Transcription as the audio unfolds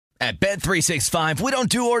At Bet365, we don't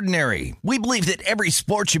do ordinary. We believe that every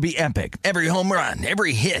sport should be epic. Every home run,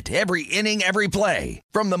 every hit, every inning, every play.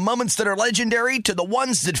 From the moments that are legendary to the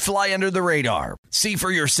ones that fly under the radar. See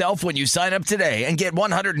for yourself when you sign up today and get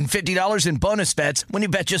 $150 in bonus bets when you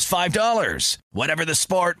bet just $5. Whatever the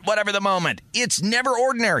sport, whatever the moment, it's never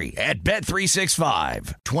ordinary at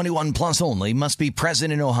Bet365. 21 plus only. Must be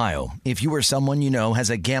present in Ohio. If you or someone you know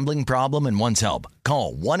has a gambling problem and wants help,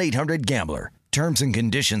 call 1-800-GAMBLER. Terms and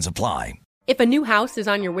conditions apply. If a new house is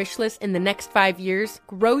on your wish list in the next 5 years,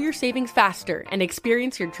 grow your savings faster and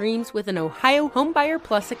experience your dreams with an Ohio Homebuyer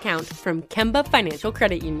Plus account from Kemba Financial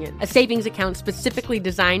Credit Union. A savings account specifically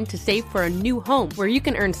designed to save for a new home where you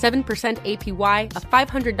can earn 7% APY,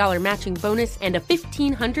 a $500 matching bonus, and a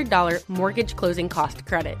 $1,500 mortgage closing cost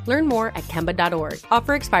credit. Learn more at Kemba.org.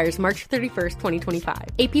 Offer expires March 31st, 2025.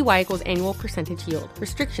 APY equals annual percentage yield.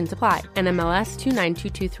 Restrictions apply. NMLS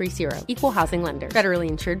 292230. Equal housing lender. Federally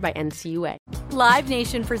insured by NCUA. Live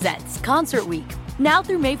Nation presents Concert Week. Now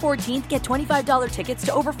through May 14th, get $25 tickets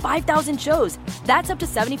to over 5,000 shows. That's up to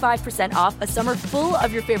 75% off a summer full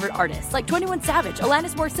of your favorite artists like 21 Savage,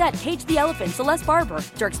 Alanis Morissette, Cage the Elephant, Celeste Barber,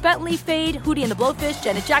 Dierks Bentley, Fade, Hootie and the Blowfish,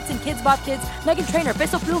 Janet Jackson, Kids Bop Kids, Meghan Trainor,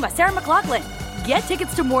 Peso Pluma, Sarah McLachlan. Get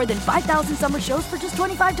tickets to more than 5,000 summer shows for just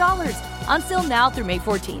 $25. Until now through May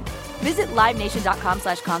 14th. Visit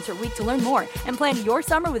LiveNation.com/Concert Week to learn more and plan your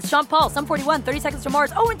summer with Sean Paul, Sum 41, 30 Seconds to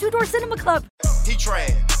Mars, and Two Door Cinema Club. He trash,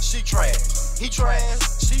 she trash. He trash,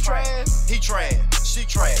 she trash. He trash, she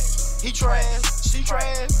trash. He trash, she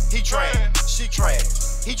trash. He trash, she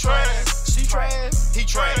trash. He trash, she trash. He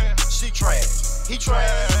trash, she trash. He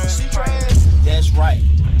trash, she trash. That's right.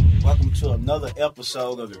 Welcome to another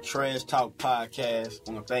episode of the Trash Talk Podcast.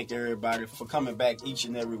 I want to thank everybody for coming back each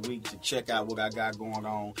and every week to check out what I got going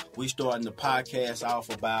on. We starting the podcast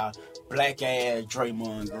off about black ass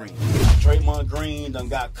Draymond Green. Draymond Green done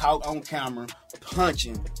got caught on camera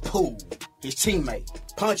punching Poole, his teammate.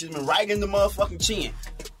 Punches him right in the motherfucking chin.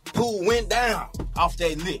 Poole went down off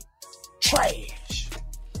that lick. Trash.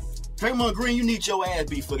 Draymond Green, you need your ass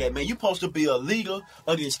beat for that, man. You supposed to be a leader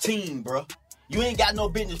of this team, bro. You ain't got no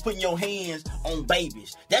business putting your hands on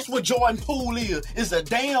babies. That's what Jordan Poole is. It's a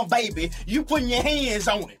damn baby. You putting your hands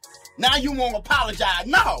on it. Now you want to apologize.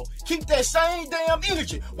 No. Keep that same damn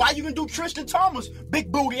energy. Why you gonna do Tristan Thomas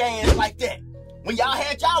big booty ass like that? When y'all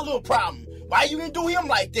had y'all little problem. Why you gonna do him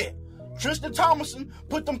like that? Tristan Thomason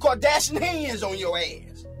put them Kardashian hands on your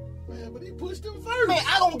ass. Man, but he pushed him first. Man,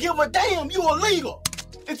 I don't give a damn. You a leader.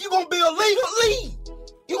 If you gonna be a leader, lead.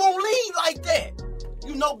 You gonna lead like that.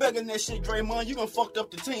 You know better than that shit, Draymond. You done fucked up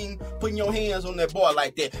the team putting your hands on that boy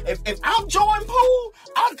like that. If I'm Jordan Poole,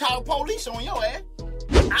 I'd call police on your ass.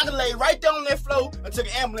 I'd have laid right there on that floor until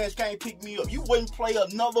the ambulance came pick me up. You wouldn't play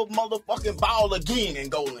another motherfucking ball again in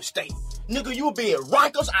Golden State. Nigga, you'll be at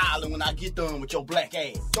Rikers Island when I get done with your black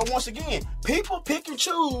ass. So once again, people pick and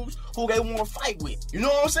choose who they want to fight with. You know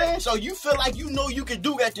what I'm saying? So you feel like you know you can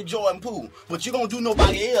do that to Jordan Poole, but you gonna do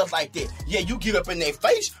nobody else like that. Yeah, you get up in their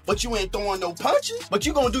face, but you ain't throwing no punches. But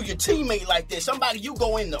you gonna do your teammate like that. Somebody you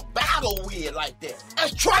go into battle with like that.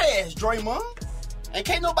 That's trash, Draymond. And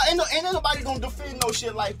ain't nobody gonna defend no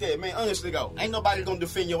shit like that, man. Honestly, though. Ain't nobody gonna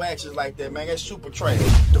defend your actions like that, man. That's super trash.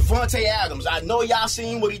 Devontae Adams, I know y'all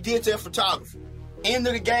seen what he did to that photographer. End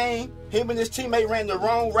of the game, him and his teammate ran the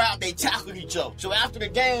wrong route. They tackled each other. So after the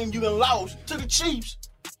game, you done lost to the Chiefs.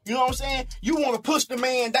 You know what I'm saying? You want to push the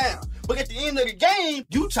man down. But at the end of the game,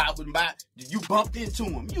 you talking about you bumped into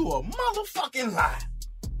him. You a motherfucking lie.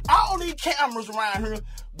 All these cameras around here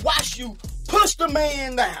watch you push the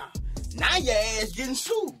man down. Now your ass getting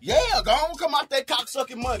sued. Yeah, go on, come out that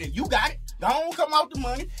cocksucking money. You got it. Go on, come out the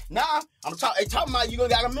money. Now, they talking about you gonna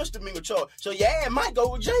got a misdemeanor charge. So your ass might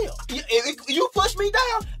go to jail. If you push me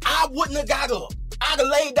down, I wouldn't have got up. I'd have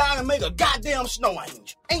laid down and made a goddamn snow angel.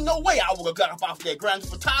 Ain't no way I would have got up off that ground.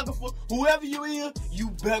 Photographer, whoever you is, you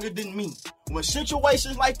better than me. When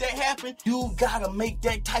situations like that happen, you gotta make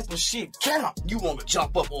that type of shit count. You wanna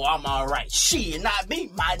jump up, oh, I'm alright. Shit, not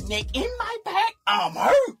me. My neck in my back, I'm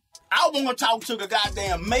hurt. I want to talk to the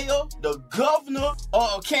goddamn mayor, the governor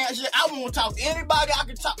of Kansas. I want to talk to anybody I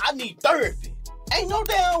can talk. I need therapy. Ain't no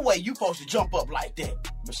damn way you supposed to jump up like that.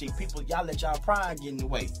 But see, people, y'all let y'all pride get in the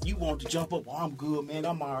way. You want to jump up, oh, I'm good, man,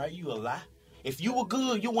 I'm all right. You a lie. If you were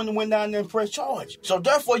good, you wouldn't have went down there and pressed charge. So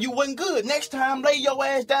therefore, you wasn't good. Next time, lay your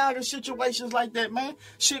ass down in situations like that, man.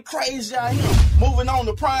 Shit crazy out here. Moving on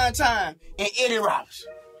to prime time and Eddie Roberts.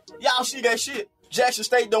 Y'all see that shit? Jackson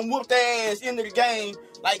State done whooped their ass into the game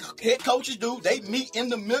like head coaches do. They meet in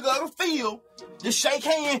the middle of the field. Just shake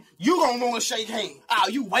hands. You don't want to shake hands. Oh,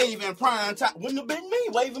 you waving prime time. Wouldn't have been me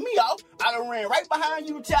waving me off. I done ran right behind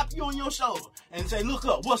you and tap you on your shoulder and say, look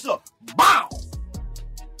up, what's up? Bow!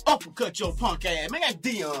 Uppercut your punk ass. Man, that's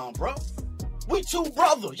Dion, bro. We two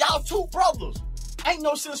brothers. Y'all two brothers. Ain't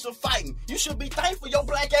no sense of fighting. You should be thankful your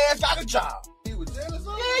black ass got a job. He was jealous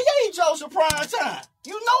of him? Yeah, he chose for prime time.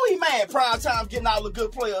 You know he mad prime time getting all the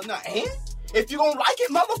good players now. And if you don't like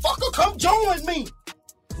it, motherfucker, come join me.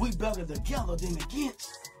 We better together than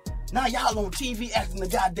against. Now y'all on TV acting the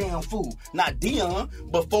goddamn fool. Not Dion,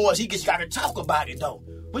 but for us, he just gotta talk about it though.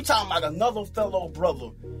 We talking about another fellow brother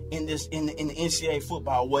in the NCAA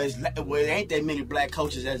football where it ain't that many black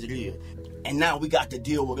coaches as it is. And now we got to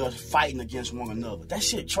deal with us fighting against one another. That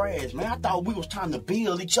shit trash, man. I thought we was trying to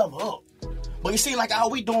build each other up. But it seems like all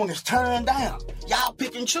we doing is turn down. Y'all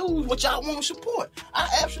pick and choose what y'all want to support.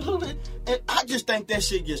 I just think that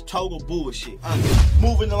shit gets total bullshit.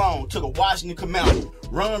 Moving along to the Washington Commanders.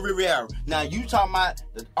 Ron Rivera. Now, you talking about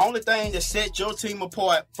the only thing that set your team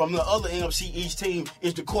apart from the other NFC East team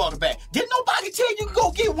is the quarterback. Didn't nobody tell you to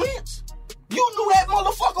go get Wentz? You knew that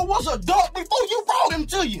motherfucker was a dog before you brought him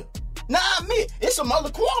to you. Now, I admit, it's some other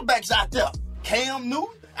quarterbacks out there. Cam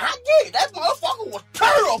Newton. I get it. That motherfucker was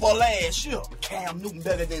terrible last year. Cam Newton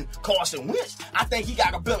better than Carson Wentz. I think he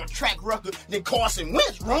got a better track record than Carson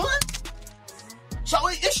Wentz, Run. So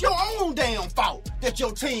it's your own damn fault that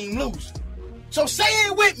your team losing. So say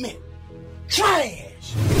it with me.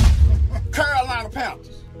 Trash. Carolina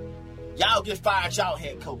Panthers. Y'all just fired y'all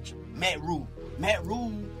head coach, Matt Rule. Matt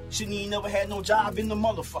Rule shouldn't even never had no job in the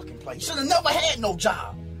motherfucking place. Should have never had no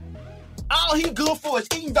job. All he good for is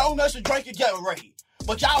eating donuts and drinking Gatorade.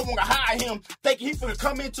 But y'all want to hire him thinking he's going to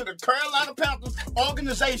come into the Carolina Panthers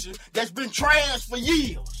organization that's been trashed for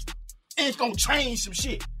years. And it's going to change some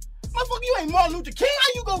shit. Motherfucker, you ain't Martin Luther King. How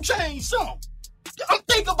you going to change something?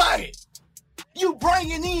 Think about it. You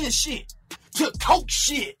bringing in shit to coach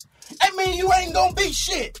shit. That mean you ain't going to be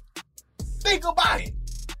shit. Think about it.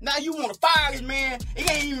 Now you want to fire this man. It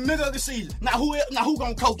ain't even middle of the season. Now who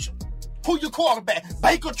going to coach him? Who your quarterback?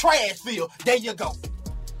 Baker Trashfield. There you go.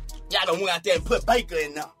 Y'all done went out there and put Baker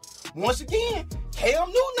in there. Once again, Cam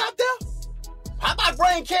Newton out there. How about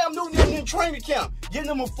bringing Cam Newton in training camp?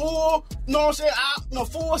 Getting him a full,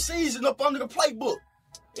 full season up under the playbook.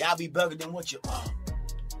 Y'all be better than what you are.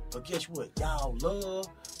 But guess what? Y'all love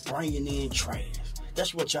bringing in trash.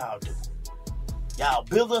 That's what y'all do. Y'all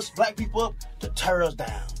build us black people up to tear us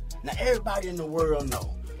down. Now everybody in the world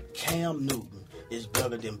know Cam Newton is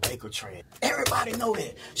better than Baker Trent. Everybody know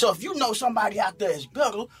that. So if you know somebody out there is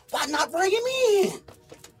better, why not bring him in?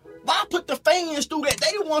 Why put the fans through that?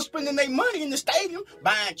 They the ones spending their money in the stadium,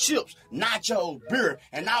 buying chips, nachos, beer,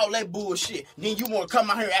 and all that bullshit. Then you want to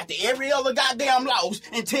come out here after every other goddamn loss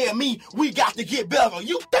and tell me we got to get better.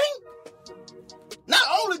 You think? Not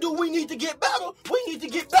only do we need to get better, we need to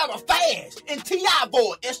get better fast and T.I.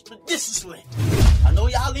 board expeditiously. I know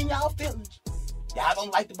y'all in y'all feelings. Y'all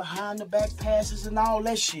don't like the behind-the-back passes and all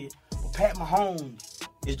that shit. But Pat Mahomes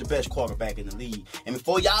is the best quarterback in the league. And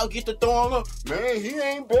before y'all get to throwing up, man, he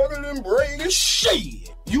ain't better than Brady.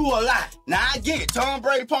 Shit. You a lie. Now, I get it. Tom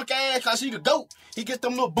Brady punk ass because he the GOAT. He get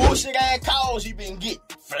them little bullshit ass calls he been getting.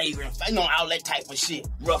 Flavoring, all that type of shit.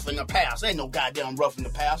 Roughing the pass. Ain't no goddamn roughing the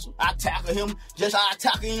pass. I tackle him just how I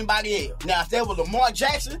tackle anybody else. Now, if that was Lamar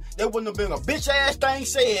Jackson, there wouldn't have been a bitch ass thing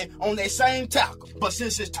said on that same tackle. But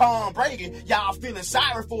since it's Tom Brady, y'all feeling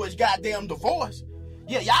sorry for his goddamn divorce.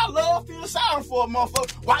 Yeah, y'all love feeling sorry for a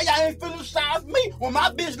motherfucker. Why y'all ain't feeling sorry for me when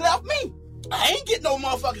my bitch left me? I ain't getting no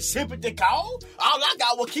motherfucking sympathy call. All I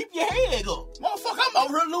got was keep your head up. Motherfucker, I'm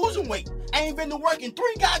over here losing weight. I ain't been to work in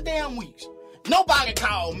 3 goddamn weeks. Nobody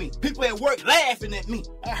called me. People at work laughing at me.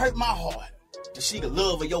 That hurt my heart. To see the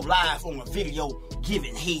love of your life on a video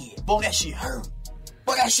giving head. Boy, that shit hurt.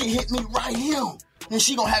 Boy, that shit hit me right here. Then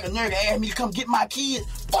she gonna have a nerve to ask me to come get my kids.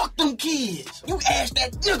 Fuck them kids. You asked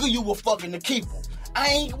that nigga you were fucking to keep them. I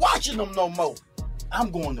ain't watching them no more.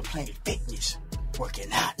 I'm going to Planet Fitness.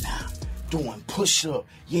 Working out now. Doing push-up.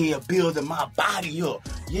 Yeah, building my body up.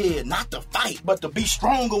 Yeah, not to fight, but to be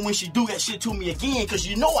stronger when she do that shit to me again. Cause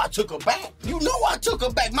you know I took her back. You know I took her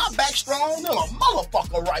back. My back strong than a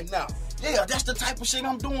motherfucker right now. Yeah, that's the type of shit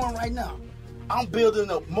I'm doing right now. I'm building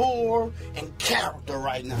up more and character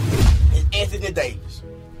right now. It's Anthony Davis.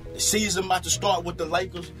 The season about to start with the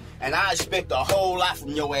Lakers, and I expect a whole lot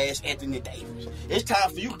from your ass, Anthony Davis. It's time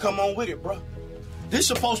for you to come on with it, bro. This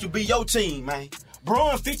supposed to be your team, man.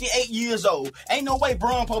 Bron 58 years old. Ain't no way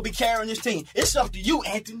Bron supposed to be carrying this team. It's up to you,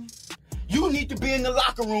 Anthony. You need to be in the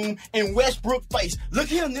locker room in Westbrook face. Look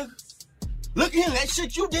here, nigga. Look at him. That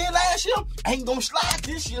shit you did last year ain't gonna slide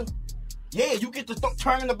this year. Yeah, you get to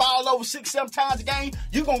turning the ball over 6-7 times a game,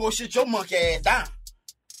 you gonna go sit your monkey ass down.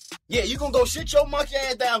 Yeah, you gonna go sit your monkey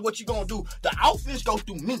ass down. What you gonna do? The offense go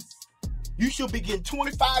through me. You should be getting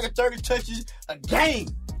 25 to 30 touches a game.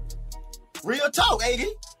 Real talk, AD.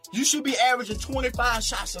 You should be averaging 25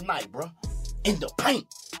 shots a night, bro. In the paint.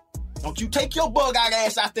 Don't you take your bug-out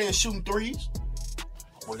ass out there and shooting threes.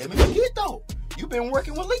 Well, let me get it, though. You been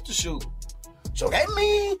working with Lee to shoot. So that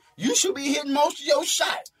means you should be hitting most of your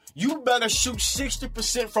shots. You better shoot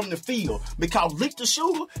 60% from the field because Lee the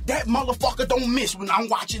shooter, that motherfucker don't miss when I'm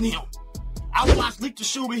watching him. I watch Lee the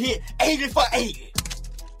shooter hit 80 for 80.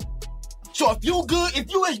 So if you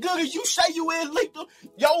as good as you say you is, Lee,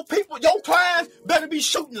 your people, your clients better be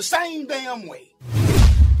shooting the same damn way.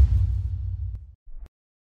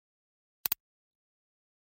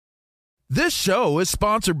 This show is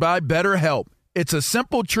sponsored by BetterHelp. It's a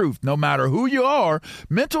simple truth. No matter who you are,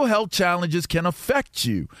 mental health challenges can affect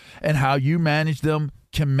you, and how you manage them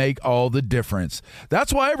can make all the difference.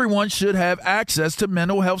 That's why everyone should have access to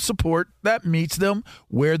mental health support that meets them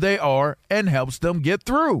where they are and helps them get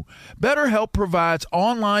through. BetterHelp provides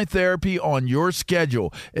online therapy on your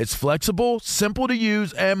schedule. It's flexible, simple to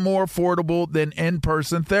use, and more affordable than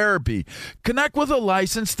in-person therapy. Connect with a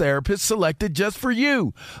licensed therapist selected just for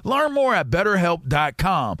you. Learn more at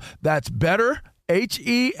BetterHelp.com. That's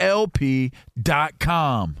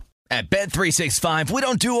BetterHelp.com. At Bet365, we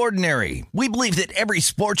don't do ordinary. We believe that every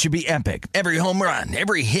sport should be epic. Every home run,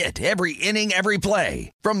 every hit, every inning, every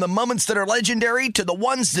play. From the moments that are legendary to the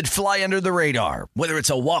ones that fly under the radar. Whether it's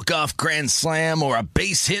a walk-off grand slam or a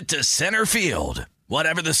base hit to center field.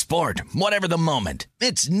 Whatever the sport, whatever the moment.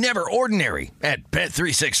 It's never ordinary at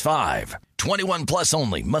Bet365. 21 plus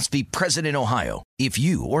only. Must be present in Ohio. If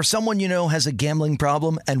you or someone you know has a gambling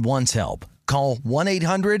problem and wants help, call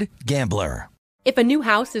 1-800-GAMBLER. If a new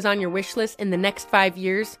house is on your wish list in the next 5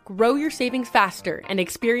 years, grow your savings faster and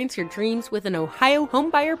experience your dreams with an Ohio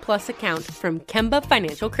Homebuyer Plus account from Kemba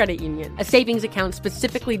Financial Credit Union. A savings account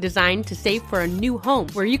specifically designed to save for a new home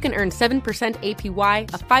where you can earn 7%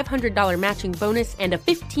 APY, a $500 matching bonus, and a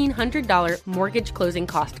 $1,500 mortgage closing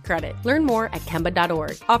cost credit. Learn more at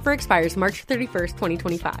Kemba.org. Offer expires March 31st,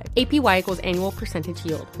 2025. APY equals annual percentage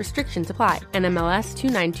yield. Restrictions apply. NMLS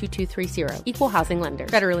 292230. Equal housing lender.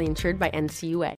 Federally insured by NCUA.